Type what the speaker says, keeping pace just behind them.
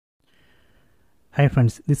Hi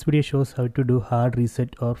friends, this video shows how to do hard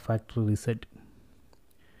reset or factory reset.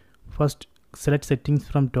 First, select settings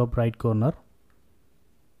from top right corner.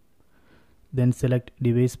 Then select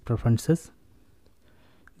device preferences.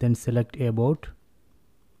 Then select about.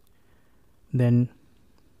 Then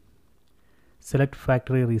select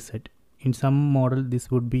factory reset. In some model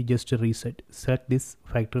this would be just a reset. Select this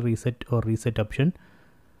factory reset or reset option.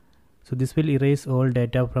 So this will erase all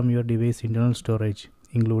data from your device internal storage,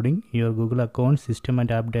 including your Google account, system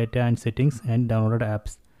and app data and settings and downloaded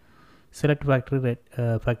apps. Select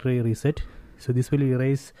factory reset. So this will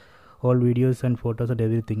erase all videos and photos and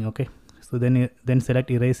everything. Okay, so then select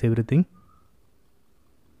erase everything.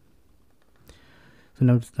 So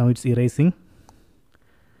now it's erasing.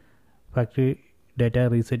 Factory data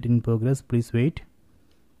reset in progress. Please wait.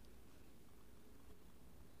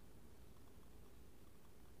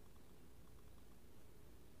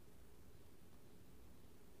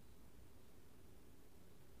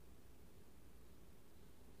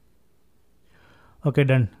 Okay,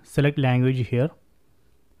 done. Select language here.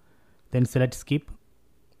 Then select skip.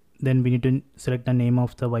 Then we need to select the name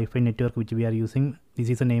of the Wi-Fi network which we are using.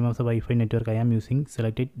 This is the name of the Wi-Fi network I am using.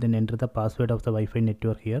 Select it. Then enter the password of the Wi-Fi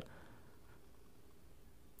network here.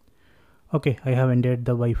 Okay, I have entered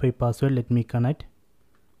the Wi-Fi password. Let me connect.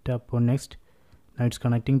 Tap on next. Now it's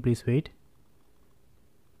connecting. Please wait.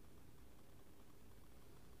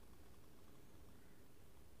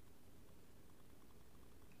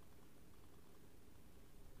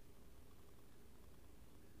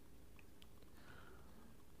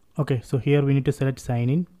 Okay, so here we need to select sign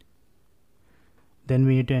in. Then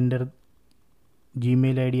we need to enter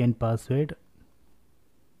Gmail ID and password.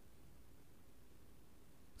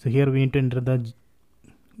 So here we need to enter the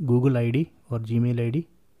Google ID or Gmail ID.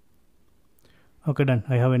 Okay, done.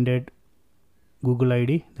 I have entered Google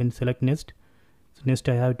ID. Then select next. So next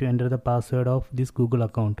I have to enter the password of this Google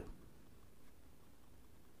account.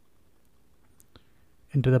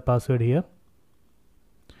 Enter the password here.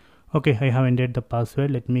 Okay, I have entered the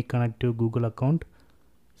password. Let me connect to Google account.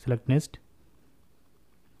 Select next.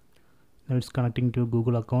 Now it's connecting to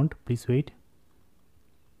Google account. Please wait.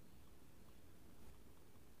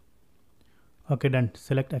 Okay, done.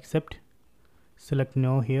 Select accept. Select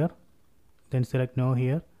no here. Then select no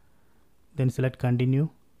here. Then select continue.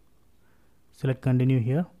 Select continue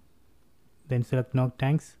here. Then select no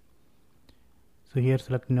thanks. So here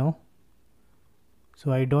select no.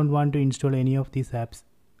 So I don't want to install any of these apps.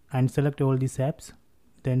 Unselect all these apps.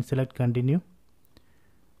 Then select continue.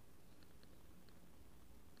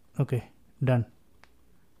 Okay, done.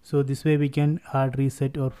 So this way we can hard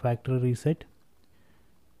reset or factory reset.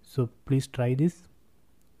 So please try this.